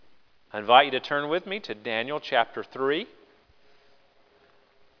I invite you to turn with me to Daniel chapter 3.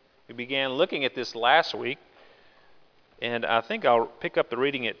 We began looking at this last week, and I think I'll pick up the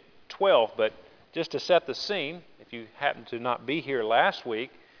reading at 12, but just to set the scene, if you happen to not be here last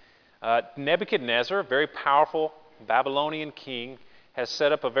week, Nebuchadnezzar, a very powerful Babylonian king, has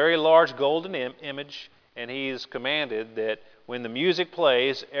set up a very large golden image, and he has commanded that when the music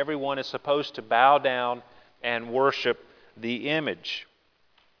plays, everyone is supposed to bow down and worship the image.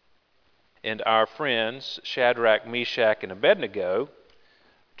 And our friends, Shadrach, Meshach, and Abednego,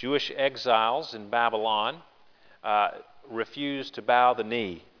 Jewish exiles in Babylon, refused to bow the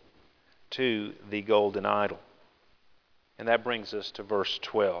knee to the golden idol. And that brings us to verse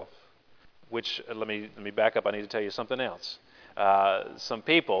 12, which, let me back up, I need to tell you something else. Some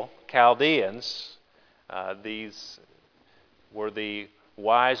people, Chaldeans, these were the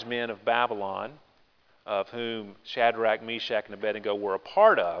wise men of Babylon, of whom Shadrach, Meshach, and Abednego were a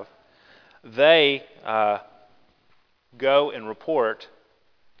part of. They go and report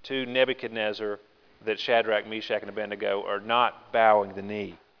to Nebuchadnezzar that Shadrach, Meshach, and Abednego are not bowing the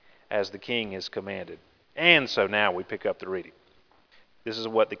knee as the king has commanded. And so now we pick up the reading. This is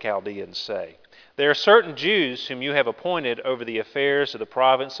what the Chaldeans say. There are certain Jews whom you have appointed over the affairs of the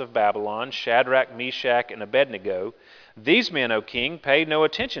province of Babylon, Shadrach, Meshach, and Abednego. These men, O king, pay no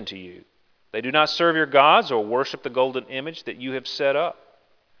attention to you. They do not serve your gods or worship the golden image that you have set up.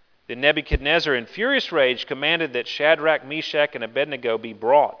 Then Nebuchadnezzar, in furious rage, commanded that Shadrach, Meshach, and Abednego be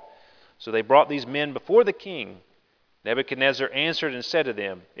brought. So they brought these men before the king. Nebuchadnezzar answered and said to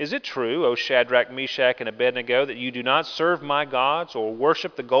them, Is it true, O Shadrach, Meshach, and Abednego, that you do not serve my gods or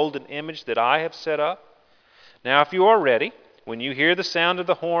worship the golden image that I have set up? Now if you are ready, when you hear the sound of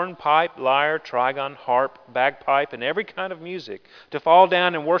the horn, pipe, lyre, trigon, harp, bagpipe, and every kind of music, to fall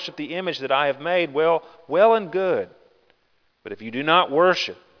down and worship the image that I have made, well and good. But if you do not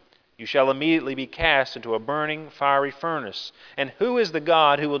worship, you shall immediately be cast into a burning, fiery furnace. And who is the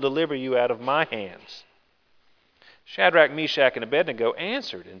God who will deliver you out of my hands? Shadrach, Meshach, and Abednego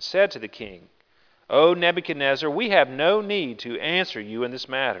answered and said to the king, O Nebuchadnezzar, we have no need to answer you in this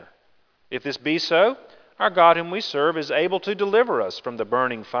matter. If this be so, our God whom we serve is able to deliver us from the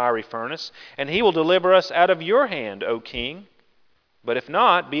burning, fiery furnace, and he will deliver us out of your hand, O king. But if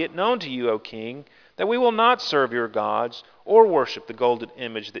not, be it known to you, O king, that we will not serve your gods or worship the golden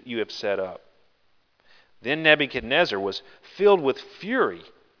image that you have set up. Then Nebuchadnezzar was filled with fury,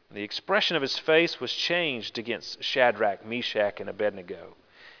 and the expression of his face was changed against Shadrach, Meshach, and Abednego.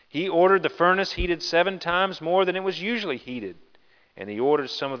 He ordered the furnace heated 7 times more than it was usually heated, and he ordered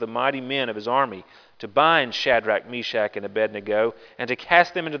some of the mighty men of his army to bind Shadrach, Meshach, and Abednego, and to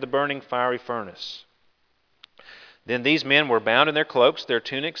cast them into the burning fiery furnace. Then these men were bound in their cloaks, their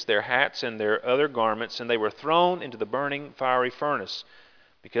tunics, their hats, and their other garments, and they were thrown into the burning fiery furnace.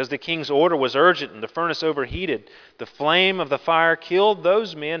 Because the king's order was urgent and the furnace overheated, the flame of the fire killed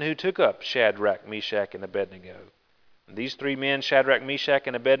those men who took up Shadrach, Meshach, and Abednego. And these 3 men, Shadrach, Meshach,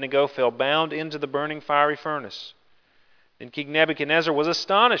 and Abednego, fell bound into the burning fiery furnace. Then King Nebuchadnezzar was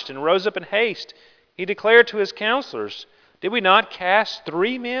astonished and rose up in haste. He declared to his counselors, Did we not cast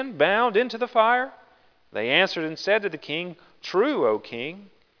 3 men bound into the fire? They answered and said to the king, True, O king.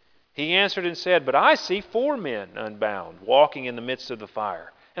 He answered and said, But I see 4 men unbound, walking in the midst of the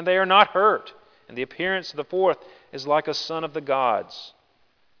fire, and they are not hurt, and the appearance of the 4th is like a son of the gods.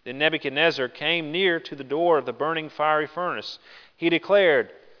 Then Nebuchadnezzar came near to the door of the burning fiery furnace. He declared,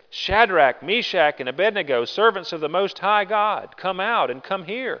 Shadrach, Meshach, and Abednego, servants of the Most High God, come out and come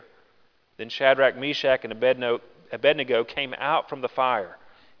here. Then Shadrach, Meshach, and Abednego came out from the fire.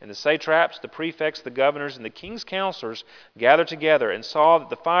 And the satraps, the prefects, the governors, and the king's counselors gathered together and saw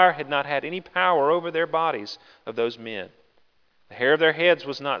that the fire had not had any power over their bodies of those men. The hair of their heads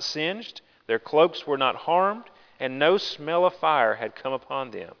was not singed, their cloaks were not harmed, and no smell of fire had come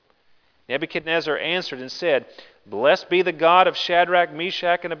upon them. Nebuchadnezzar answered and said, Blessed be the God of Shadrach,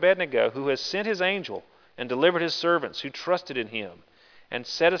 Meshach, and Abednego, who has sent his angel and delivered his servants who trusted in him, and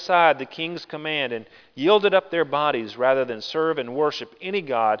set aside the king's command and yielded up their bodies rather than serve and worship any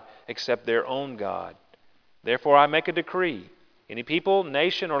god except their own God. Therefore I make a decree. Any people,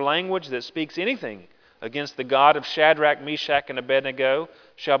 nation, or language that speaks anything against the God of Shadrach, Meshach, and Abednego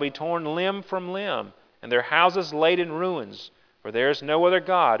shall be torn limb from limb, and their houses laid in ruins, for there is no other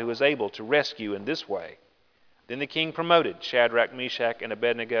God who is able to rescue in this way. Then the king promoted Shadrach, Meshach, and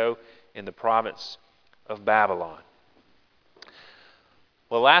Abednego in the province of Babylon.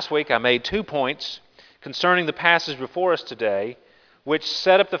 Well, last week I made 2 points concerning the passage before us today, which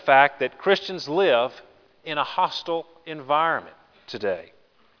set up the fact that Christians live in a hostile environment today.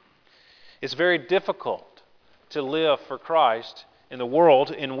 It's very difficult to live for Christ in the world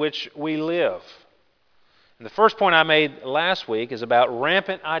in which we live. And the first point I made last week is about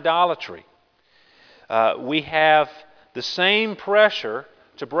rampant idolatry. We have the same pressure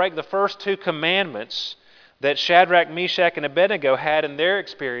to break the first two commandments that Shadrach, Meshach, and Abednego had in their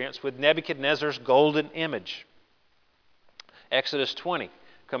experience with Nebuchadnezzar's golden image. Exodus 20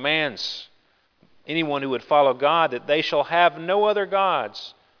 commands anyone who would follow God that they shall have no other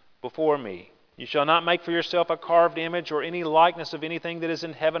gods before me. You shall not make for yourself a carved image or any likeness of anything that is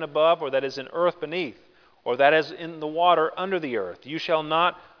in heaven above, or that is in earth beneath, or that is in the water under the earth. You shall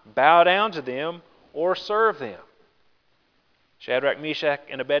not bow down to them or serve them. Shadrach, Meshach,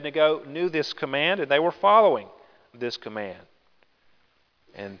 and Abednego knew this command, and they were following this command.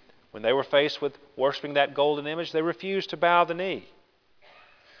 And when they were faced with worshiping that golden image, they refused to bow the knee.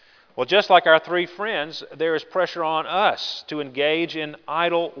 Well, just like our three friends, there is pressure on us to engage in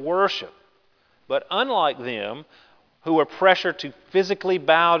idol worship. But unlike them, who are pressured to physically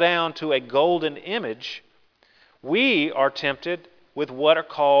bow down to a golden image, we are tempted with what are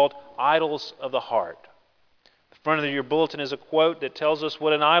called idols of the heart. The front of your bulletin is a quote that tells us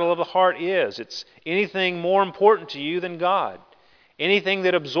what an idol of the heart is. It's anything more important to you than God. Anything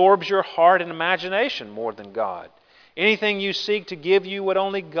that absorbs your heart and imagination more than God. Anything you seek to give you what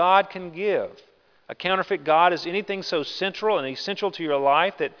only God can give. A counterfeit God is anything so central and essential to your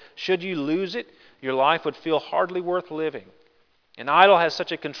life that should you lose it, your life would feel hardly worth living. An idol has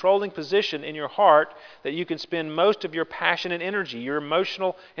such a controlling position in your heart that you can spend most of your passion and energy, your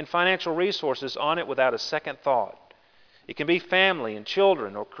emotional and financial resources on it without a second thought. It can be family and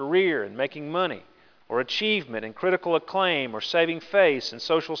children, or career and making money, or achievement and critical acclaim, or saving face and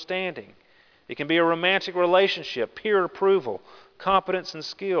social standing. It can be a romantic relationship, peer approval, competence and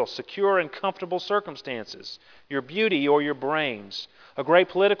skill, secure and comfortable circumstances, your beauty or your brains, a great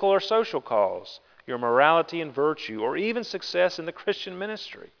political or social cause, your morality and virtue, or even success in the Christian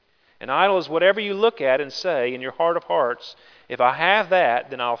ministry. An idol is whatever you look at and say in your heart of hearts, if I have that,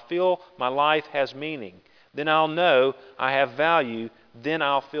 then I'll feel my life has meaning. Then I'll know I have value. Then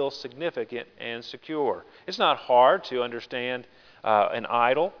I'll feel significant and secure. It's not hard to understand an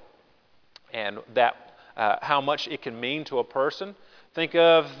idol and that how much it can mean to a person. Think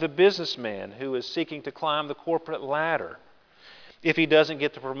of the businessman who is seeking to climb the corporate ladder. If he doesn't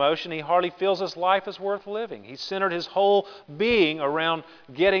get the promotion, he hardly feels his life is worth living. He's centered his whole being around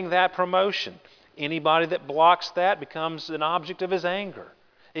getting that promotion. Anybody that blocks that becomes an object of his anger.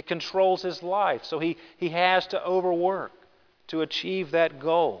 It controls his life, so he has to overwork to achieve that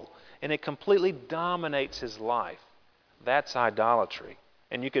goal, and it completely dominates his life. That's idolatry.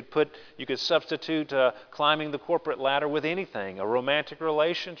 And you could substitute climbing the corporate ladder with anything, a romantic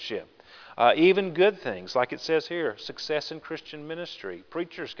relationship. Even good things, like it says here, success in Christian ministry.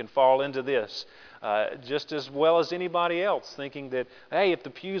 Preachers can fall into this just as well as anybody else, thinking that, hey, if the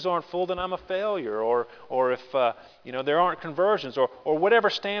pews aren't full, then I'm a failure, or if there aren't conversions, or whatever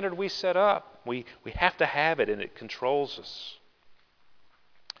standard we set up, we have to have it, and it controls us.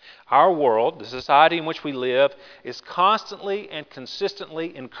 Our world, the society in which we live, is constantly and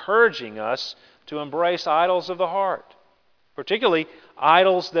consistently encouraging us to embrace idols of the heart. Particularly,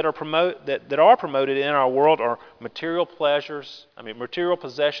 idols that are promoted in our world are material possessions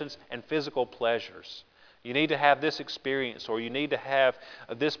and physical pleasures. You need to have this experience, or you need to have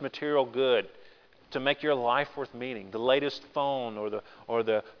this material good to make your life worth meaning. The latest phone, or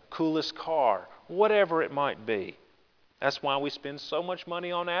the coolest car, whatever it might be. That's why we spend so much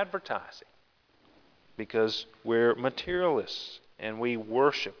money on advertising, because we're materialists and we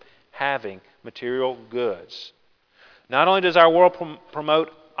worship having material goods. Not only does our world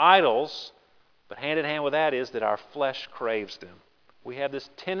promote idols, but hand in hand with that is that our flesh craves them. We have this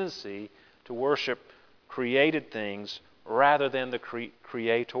tendency to worship created things rather than the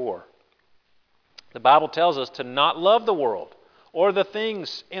Creator. The Bible tells us to not love the world or the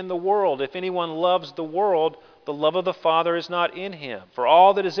things in the world. If anyone loves the world, the love of the Father is not in him. For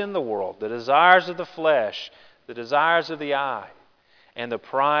all that is in the world, the desires of the flesh, the desires of the eye, and the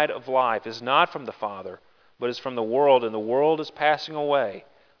pride of life is not from the Father, but is from the world, and the world is passing away,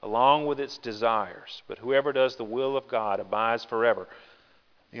 along with its desires. But whoever does the will of God abides forever.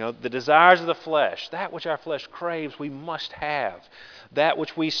 The desires of the flesh, that which our flesh craves, we must have. That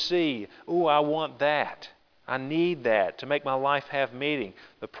which we see, I want that. I need that to make my life have meaning.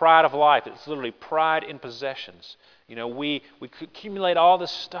 The pride of life, it's literally pride in possessions. We accumulate all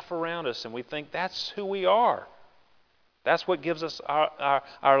this stuff around us, and we think that's who we are. That's what gives us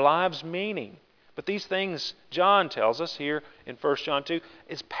our lives meaning. But these things, John tells us here in 1 John 2,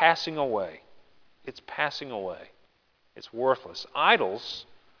 is passing away. It's passing away. It's worthless. Idols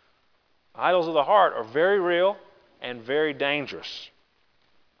of the heart are very real, and very dangerous.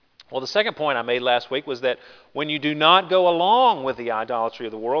 Well, the second point I made last week was that when you do not go along with the idolatry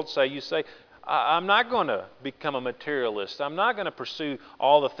of the world, you say, I'm not going to become a materialist. I'm not going to pursue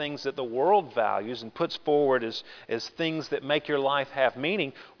all the things that the world values and puts forward as things that make your life have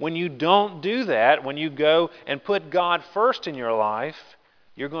meaning. When you don't do that, when you go and put God first in your life,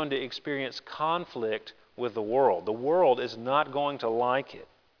 you're going to experience conflict with the world. The world is not going to like it.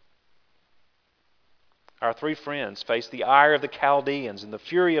 Our three friends faced the ire of the Chaldeans and the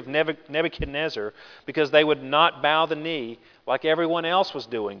fury of Nebuchadnezzar because they would not bow the knee like everyone else was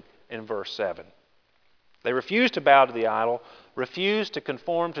doing in verse 7. They refused to bow to the idol, refused to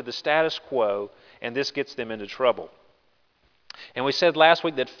conform to the status quo, and this gets them into trouble. And we said last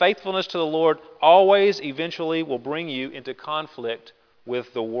week that faithfulness to the Lord always eventually will bring you into conflict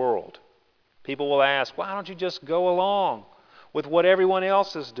with the world. People will ask, why don't you just go along with what everyone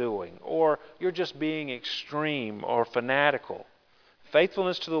else is doing? Or you're just being extreme or fanatical.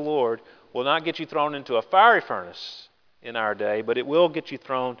 Faithfulness to the Lord will not get you thrown into a fiery furnace in our day, but it will get you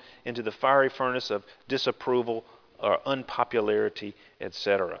thrown into the fiery furnace of disapproval or unpopularity,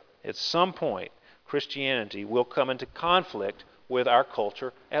 etc. At some point, Christianity will come into conflict with our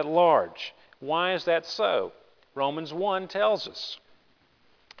culture at large. Why is that so? Romans 1 tells us.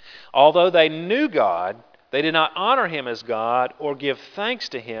 Although they knew God, they did not honor Him as God or give thanks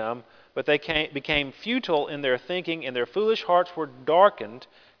to Him, but they became futile in their thinking, and their foolish hearts were darkened.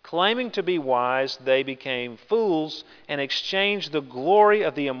 Claiming to be wise, they became fools and exchanged the glory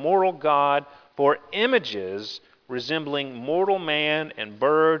of the immortal God for images resembling mortal man and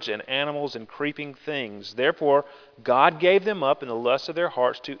birds and animals and creeping things. Therefore, God gave them up in the lust of their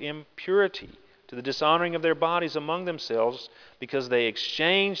hearts to impurity, to the dishonoring of their bodies among themselves, because they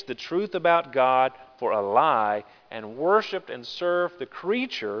exchanged the truth about God for a lie and worshipped and served the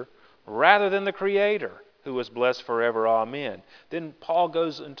creature rather than the Creator, who is blessed forever. Amen. Then Paul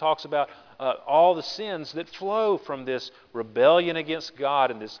goes and talks about all the sins that flow from this rebellion against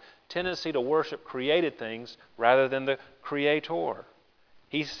God and this tendency to worship created things rather than the Creator.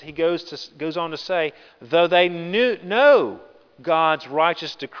 He goes on to say, though they know God's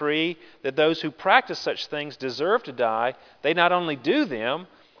righteous decree that those who practice such things deserve to die, they not only do them,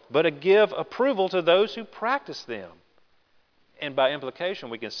 but give approval to those who practice them. And by implication,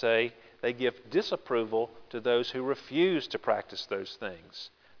 we can say they give disapproval to those who refuse to practice those things.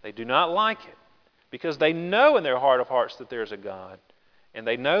 They do not like it because they know in their heart of hearts that there's a God, and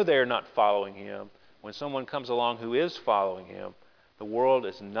they know they're not following Him. When someone comes along who is following Him, the world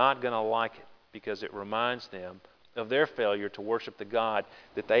is not going to like it because it reminds them of their failure to worship the God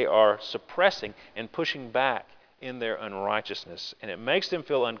that they are suppressing and pushing back in their unrighteousness. And it makes them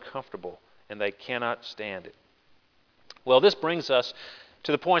feel uncomfortable, and they cannot stand it. Well, this brings us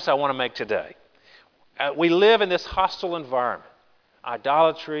to the points I want to make today. We live in this hostile environment,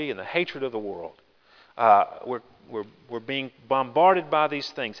 idolatry and the hatred of the world. We're being bombarded by these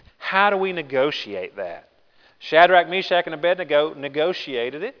things. How do we negotiate that? Shadrach, Meshach, and Abednego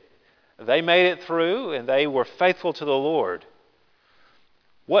negotiated it. They made it through, and they were faithful to the Lord.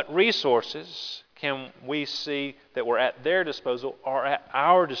 What resources can we see that were at their disposal are at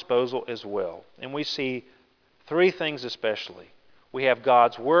our disposal as well? And we see three things especially. We have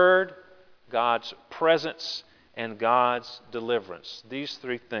God's Word, God's presence, and God's deliverance. These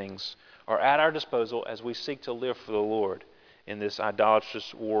three things are at our disposal as we seek to live for the Lord in this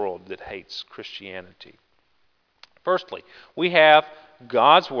idolatrous world that hates Christianity. Firstly, we have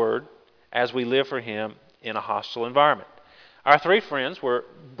God's Word as we live for Him in a hostile environment. Our three friends were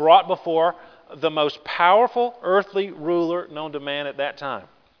brought before the most powerful earthly ruler known to man at that time,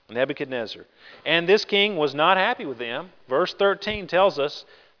 Nebuchadnezzar. And this king was not happy with them. Verse 13 tells us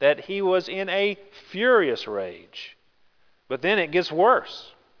that he was in a furious rage. But then it gets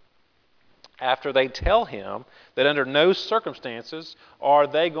worse. After they tell him that under no circumstances are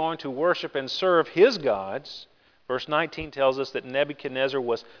they going to worship and serve his gods, verse 19 tells us that Nebuchadnezzar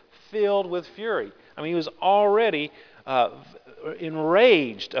was filled with fury. I mean, he was already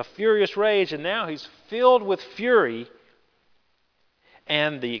enraged, a furious rage, and now he's filled with fury.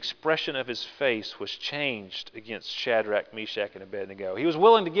 And the expression of his face was changed against Shadrach, Meshach, and Abednego. He was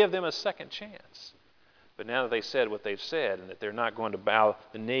willing to give them a second chance. But now that they said what they've said and that they're not going to bow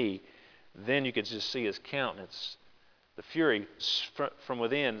the knee, then you could just see his countenance, the fury from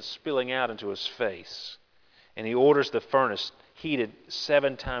within spilling out into his face. And he orders the furnace heated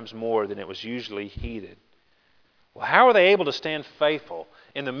 7 times more than it was usually heated. Well, how are they able to stand faithful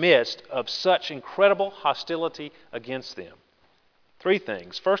in the midst of such incredible hostility against them? 3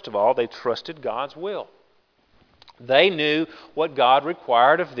 things. First of all, they trusted God's will. They knew what God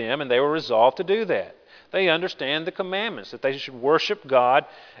required of them, and they were resolved to do that. They understand the commandments, that they should worship God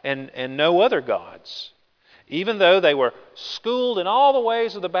and no other gods. Even though they were schooled in all the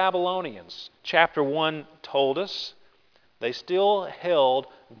ways of the Babylonians, chapter 1 told us, they still held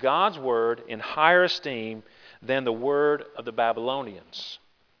God's word in higher esteem than the word of the Babylonians.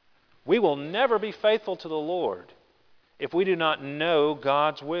 We will never be faithful to the Lord if we do not know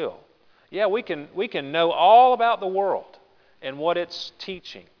God's will. Yeah, we can know all about the world and what it's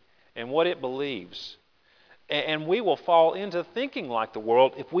teaching and what it believes. And we will fall into thinking like the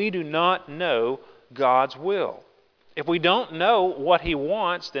world if we do not know God's will. If we don't know what He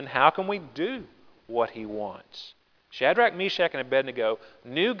wants, then how can we do what He wants? Shadrach, Meshach, and Abednego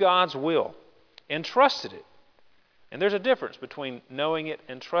knew God's will and trusted it. And there's a difference between knowing it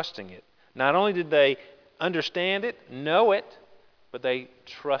and trusting it. Not only did they understand it, know it, but they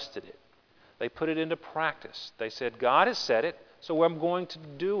trusted it. They put it into practice. They said, God has said it, so I'm going to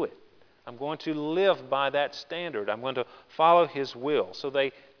do it. I'm going to live by that standard. I'm going to follow His will. So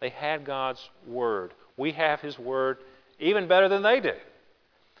they had God's Word. We have His Word even better than they do.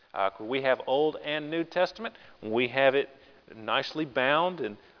 We have Old and New Testament. We have it nicely bound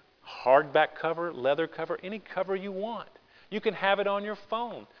in hardback cover, leather cover, any cover you want. You can have it on your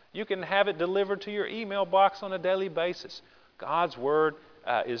phone. You can have it delivered to your email box on a daily basis. God's Word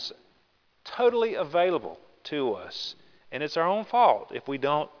is totally available to us. And it's our own fault if we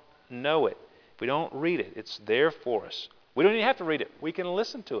don't know it, if we don't read it. It's there for us. We don't even have to read it. We can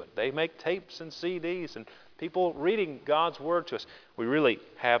listen to it. They make tapes and CDs and people reading God's Word to us. We really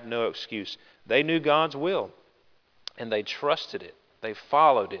have no excuse. They knew God's will and they trusted it. They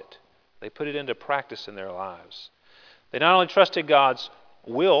followed it. They put it into practice in their lives. They not only trusted God's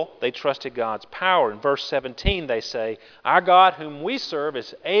will, they trusted God's power. In verse 17 they say, our God whom we serve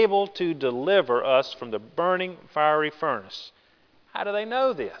is able to deliver us from the burning fiery furnace. How do they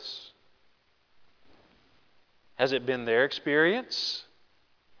know this? Has it been their experience?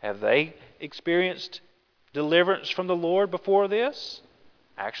 Have they experienced deliverance from the Lord before this?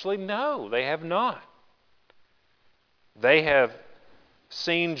 Actually, no, they have not. They have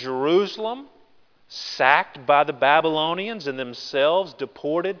seen Jerusalem sacked by the Babylonians and themselves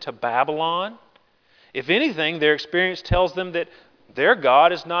deported to Babylon. If anything, their experience tells them that their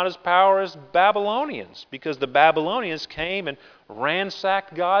God is not as powerful as Babylonians, because the Babylonians came and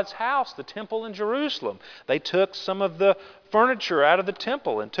ransacked God's house, the temple in Jerusalem. They took some of the furniture out of the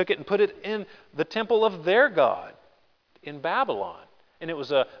temple and took it and put it in the temple of their God in Babylon. And it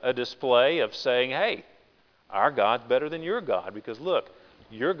was a display of saying, hey, our God's better than your God, because look,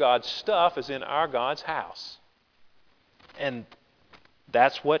 your God's stuff is in our God's house. And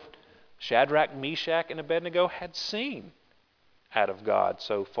that's what Shadrach, Meshach, and Abednego had seen out of God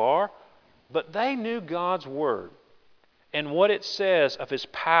so far. But they knew God's Word and what it says of His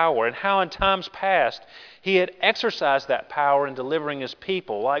power and how in times past He had exercised that power in delivering His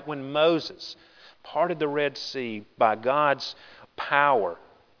people, like when Moses parted the Red Sea by God's power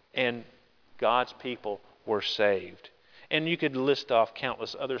and God's people were saved. And you could list off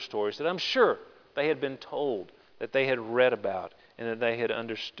countless other stories that I'm sure they had been told, that they had read about, and that they had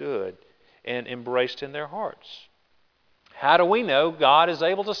understood and embraced in their hearts. How do we know God is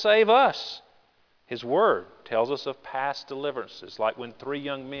able to save us? His Word tells us of past deliverances, like when 3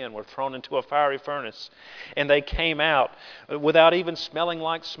 young men were thrown into a fiery furnace and they came out without even smelling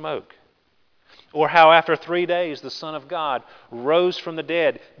like smoke. Or how after 3 days the Son of God rose from the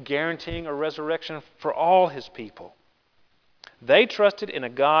dead, guaranteeing a resurrection for all His people. They trusted in a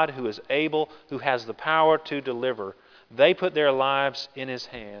God who is able, who has the power to deliver. They put their lives in His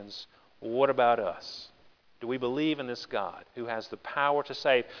hands. What about us? Do we believe in this God who has the power to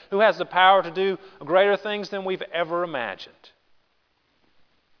save, who has the power to do greater things than we've ever imagined?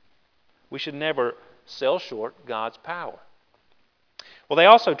 We should never sell short God's power. Well, they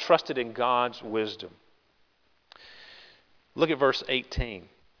also trusted in God's wisdom. Look at verse 18.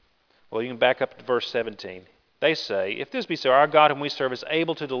 Well, you can back up to verse 17. They say, if this be so, our God whom we serve is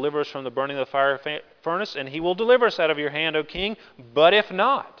able to deliver us from the burning of the fire furnace, and He will deliver us out of your hand, O king. But if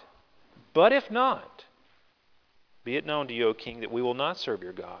not, be it known to you, O king, that we will not serve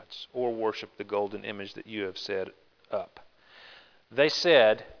your gods or worship the golden image that you have set up. They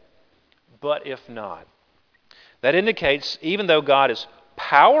said, but if not. That indicates, even though God is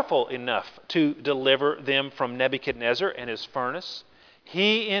powerful enough to deliver them from Nebuchadnezzar and his furnace,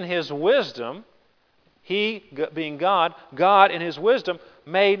 He in His wisdom, He being God, God in His wisdom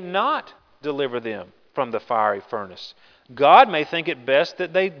may not deliver them from the fiery furnace. God may think it best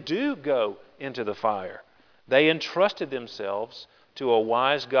that they do go into the fire. They entrusted themselves to a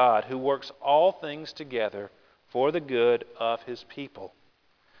wise God who works all things together for the good of His people.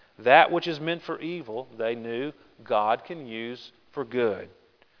 That which is meant for evil, they knew God can use for good.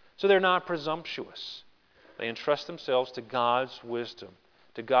 So they're not presumptuous. They entrust themselves to God's wisdom,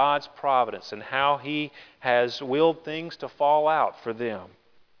 to God's providence, and how He has willed things to fall out for them.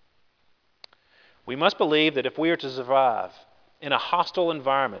 We must believe that if we are to survive in a hostile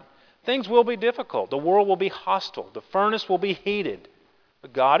environment, things will be difficult. The world will be hostile. The furnace will be heated.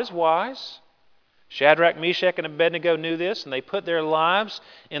 But God is wise. Shadrach, Meshach, and Abednego knew this, and they put their lives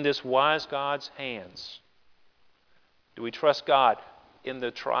in this wise God's hands. Do we trust God in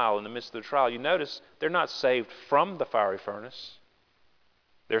the trial, in the midst of the trial? You notice they're not saved from the fiery furnace.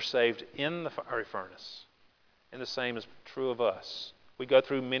 They're saved in the fiery furnace. And the same is true of us. We go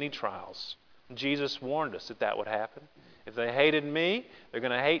through many trials. Jesus warned us that that would happen. If they hated me, they're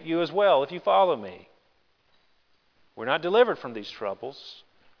going to hate you as well if you follow me. We're not delivered from these troubles.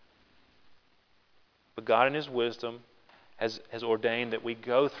 But God in His wisdom has ordained that we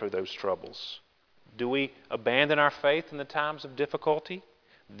go through those troubles. Do we abandon our faith in the times of difficulty?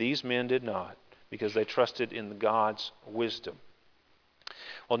 These men did not, because they trusted in God's wisdom.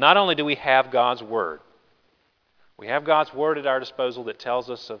 Well, not only do we have God's Word, we have God's Word at our disposal that tells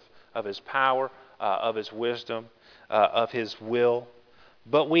us of His power, of His wisdom, of His will,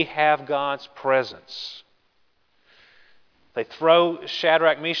 but we have God's presence. They throw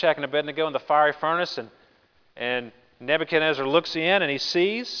Shadrach, Meshach, and Abednego in the fiery furnace, and Nebuchadnezzar looks in and he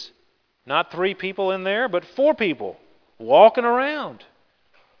sees not 3 people in there, but 4 people walking around,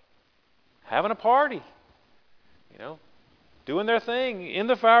 having a party, doing their thing in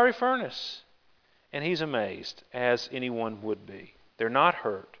the fiery furnace. And he's amazed, as anyone would be. They're not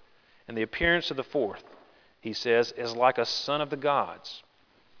hurt. And the appearance of the 4th, he says, is like a son of the gods.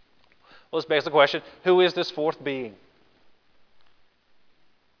 Well, let's ask the question, who is this 4th being?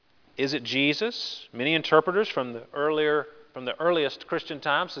 Is it Jesus? Many interpreters from the earliest Christian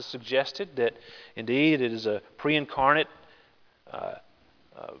times have suggested that indeed it is a pre-incarnate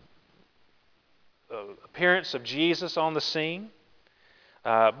appearance of Jesus on the scene.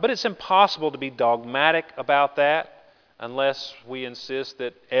 But it's impossible to be dogmatic about that unless we insist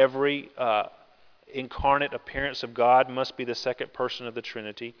that every incarnate appearance of God must be the second person of the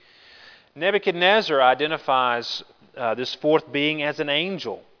Trinity. Nebuchadnezzar identifies this 4th being as an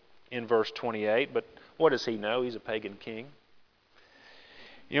angel in verse 28, but what does he know? He's a pagan king.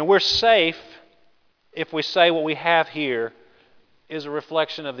 We're safe if we say what we have here is a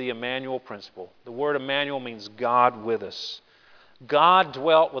reflection of the Emmanuel principle. The word Emmanuel means God with us. God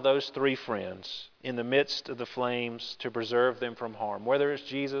dwelt with those 3 friends in the midst of the flames to preserve them from harm. Whether it's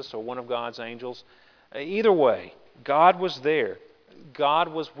Jesus or one of God's angels, either way, God was there. God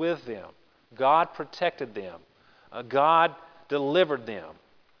was with them. God protected them. God delivered them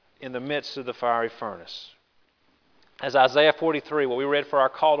in the midst of the fiery furnace. As Isaiah 43, what we read for our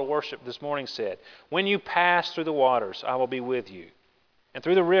call to worship this morning said, "When you pass through the waters, I will be with you. And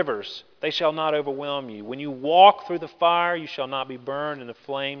through the rivers, they shall not overwhelm you. When you walk through the fire, you shall not be burned, and the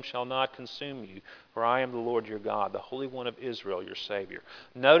flame shall not consume you. For I am the Lord your God, the Holy One of Israel, your Savior."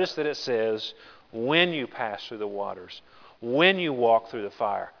 Notice that it says, when you pass through the waters, when you walk through the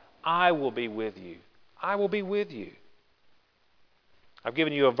fire, I will be with you. I will be with you. I've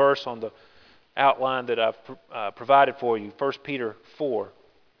given you a verse on the outline that I've provided for you, 1 Peter 4.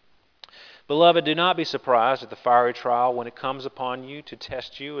 "Beloved, do not be surprised at the fiery trial when it comes upon you to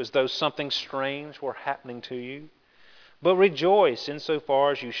test you as though something strange were happening to you. But rejoice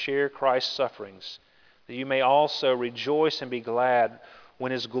insofar as you share Christ's sufferings, that you may also rejoice and be glad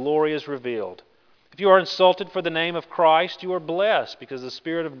when His glory is revealed. If you are insulted for the name of Christ, you are blessed, because the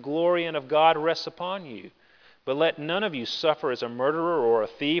Spirit of glory and of God rests upon you. But let none of you suffer as a murderer or a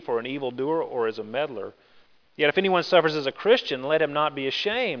thief or an evildoer or as a meddler. Yet if anyone suffers as a Christian, let him not be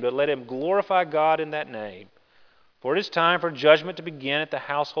ashamed, but let him glorify God in that name. For it is time for judgment to begin at the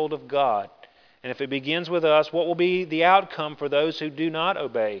household of God. And if it begins with us, what will be the outcome for those who do not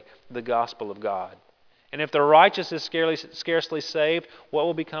obey the gospel of God? And if the righteous is scarcely saved, what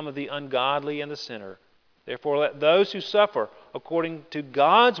will become of the ungodly and the sinner? Therefore let those who suffer according to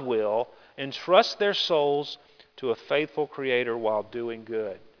God's will entrust their souls to a faithful Creator while doing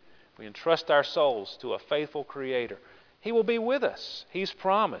good." We entrust our souls to a faithful Creator. He will be with us. He's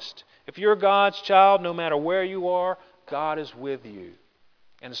promised. If you're God's child, no matter where you are, God is with you.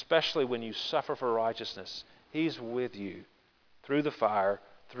 And especially when you suffer for righteousness, He's with you through the fire,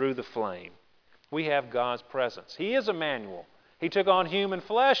 through the flame. We have God's presence. He is Emmanuel. He took on human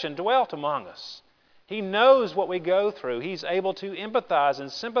flesh and dwelt among us. He knows what we go through. He's able to empathize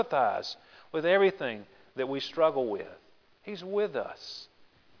and sympathize with everything that we struggle with. He's with us.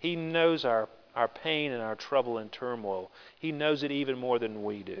 He knows our our pain and our trouble and turmoil. He knows it even more than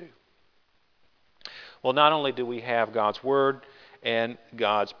we do. Well, not only do we have God's Word and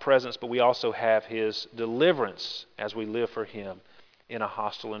God's presence, but we also have His deliverance as we live for Him in a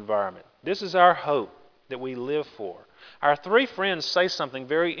hostile environment. This is our hope that we live for. Our three friends say something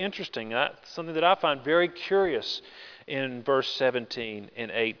very interesting, something that I find very curious in verse 17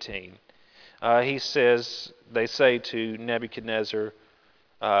 and 18. They say to Nebuchadnezzar,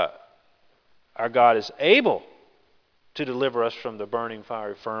 our God is able to deliver us from the burning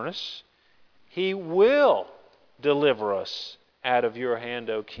fiery furnace. He will deliver us out of your hand,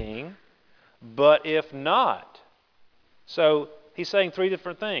 O king. But if not, so he's saying three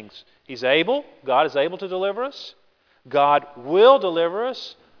different things. He's able, God is able to deliver us. God will deliver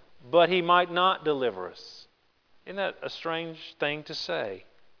us, but He might not deliver us. Isn't that a strange thing to say?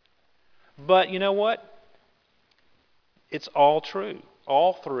 But you know what? It's all true.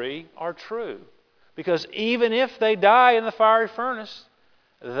 All three are true. Because even if they die in the fiery furnace,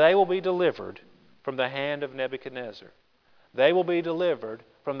 they will be delivered from the hand of Nebuchadnezzar. They will be delivered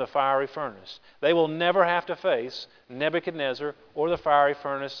from the fiery furnace. They will never have to face Nebuchadnezzar or the fiery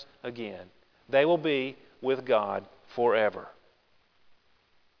furnace again. They will be with God forever.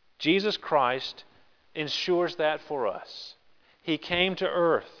 Jesus Christ ensures that for us. He came to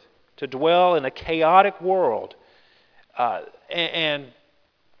earth to dwell in a chaotic world, and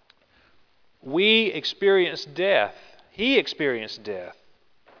we experience death. He experienced death.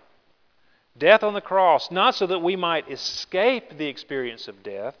 Death on the cross, not so that we might escape the experience of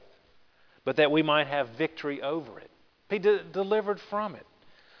death, but that we might have victory over it. Be delivered from it.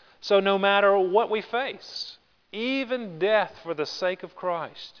 So no matter what we face, even death for the sake of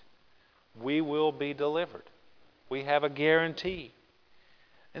Christ, we will be delivered. We have a guarantee.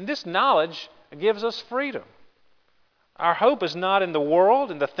 And this knowledge gives us freedom. Our hope is not in the world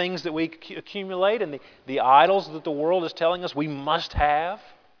and the things that we accumulate and the idols that the world is telling us we must have.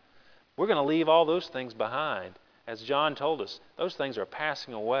 We're going to leave all those things behind. As John told us, those things are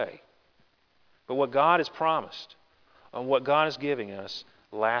passing away. But what God has promised and what God is giving us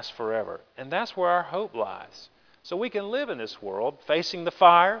lasts forever. And that's where our hope lies. So we can live in this world facing the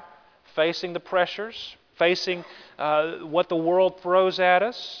fire, facing the pressures, facing what the world throws at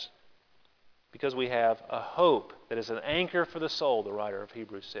us, because we have a hope that is an anchor for the soul, the writer of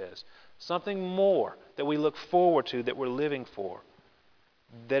Hebrews says. Something more that we look forward to, that we're living for,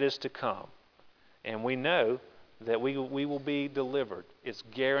 that is to come. And we know that we will be delivered. It's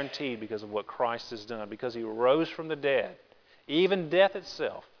guaranteed because of what Christ has done, because He rose from the dead. Even death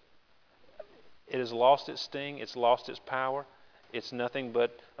itself, it has lost its sting, it's lost its power. It's nothing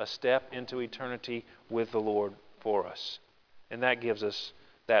but a step into eternity with the Lord for us. And that gives us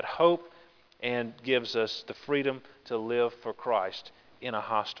that hope and gives us the freedom to live for Christ in a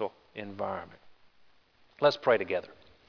hostile environment. Let's pray together.